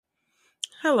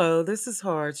Hello, this is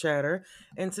Hard Chatter,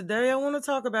 and today I want to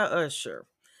talk about Usher.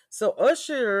 So,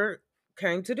 Usher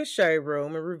came to the shade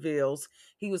room and reveals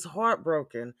he was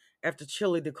heartbroken after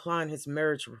Chilli declined his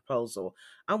marriage proposal.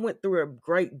 I went through a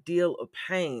great deal of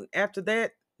pain. After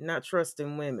that, not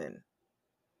trusting women.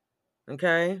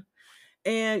 Okay?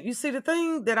 And you see, the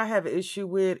thing that I have an issue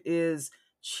with is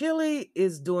Chilli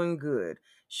is doing good.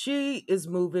 She is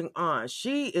moving on.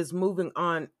 She is moving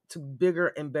on to bigger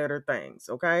and better things.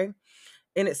 Okay?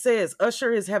 And it says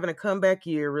Usher is having a comeback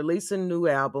year, releasing a new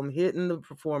album, hitting the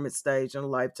performance stage in a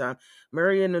lifetime,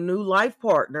 marrying a new life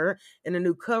partner, and a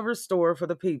new cover story for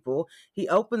the people. He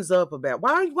opens up about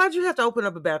why'd you have to open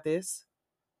up about this?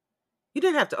 You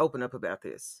didn't have to open up about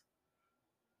this.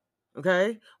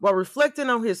 Okay? While reflecting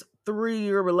on his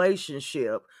 3-year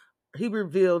relationship, he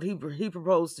revealed he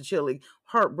proposed to Chilli,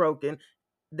 heartbroken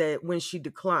that when she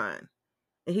declined.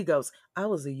 And he goes, I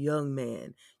was a young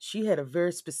man. She had a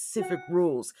very specific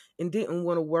rules and didn't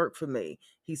want to work for me.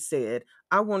 He said,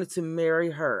 I wanted to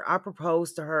marry her. I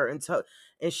proposed to her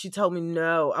and she told me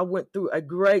no. I went through a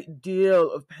great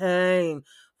deal of pain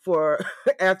for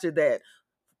after that.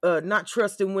 Not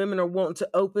trusting women or wanting to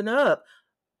open up.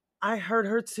 I hurt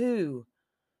her too.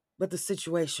 But the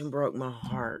situation broke my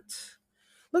heart.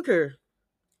 Look here.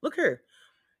 Look here.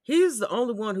 He's the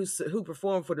only one who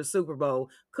performed for the Super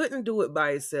Bowl, couldn't do it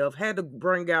by himself, had to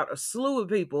bring out a slew of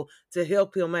people to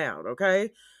help him out, okay?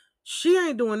 She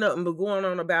ain't doing nothing but going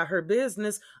on about her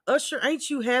business. Usher, ain't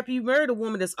you happy you married a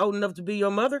woman that's old enough to be your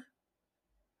mother?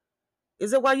 Is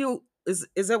that why you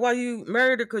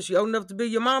married her, because she old enough to be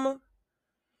your mama?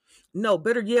 No,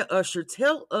 better yet, Usher,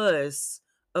 tell us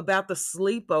about the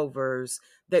sleepovers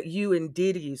that you and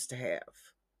Diddy used to have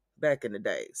back in the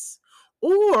days.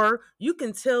 Or you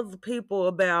can tell the people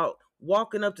about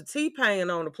walking up to T-Pain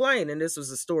on the plane, and this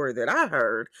was a story that I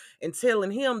heard, and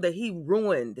telling him that he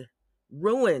ruined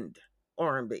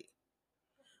R&B,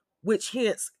 which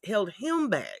hence held him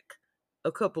back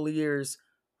a couple of years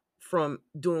from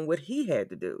doing what he had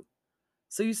to do.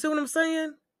 So you see what I'm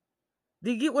saying?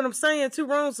 Do you get what I'm saying? Two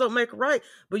wrongs don't make a right.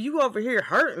 But you over here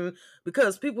hurting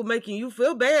because people making you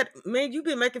feel bad. Man, you've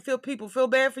been making people feel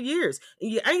bad for years.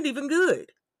 And you ain't even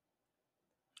good.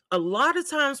 A lot of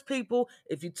times people,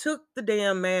 if you took the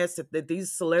damn mask that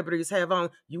these celebrities have on,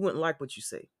 you wouldn't like what you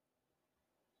see.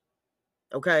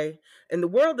 Okay? In the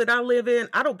world that I live in,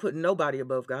 I don't put nobody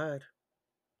above God.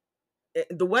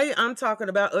 The way I'm talking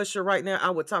about Usher right now, I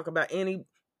would talk about any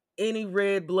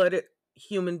red-blooded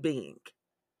human being.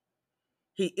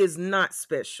 He is not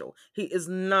special. He is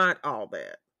not all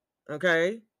that.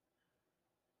 Okay?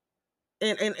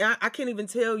 And I can't even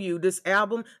tell you this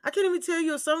album. I can't even tell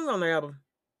you a song on the album.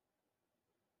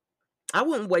 I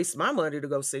wouldn't waste my money to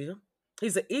go see him.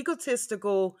 He's an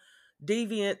egotistical,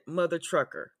 deviant mother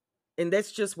trucker. And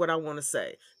that's just what I want to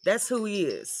say. That's who he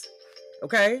is.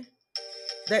 Okay?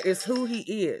 That is who he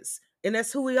is. And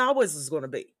that's who he always is going to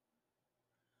be.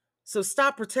 So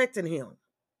stop protecting him.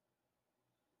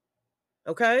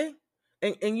 Okay?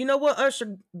 And you know what,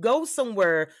 Usher? Go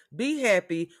somewhere, be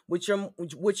happy with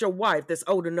your wife that's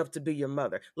old enough to be your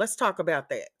mother. Let's talk about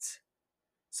that.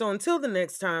 So until the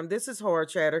next time, this is Horror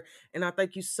Chatter, and I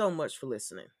thank you so much for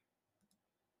listening.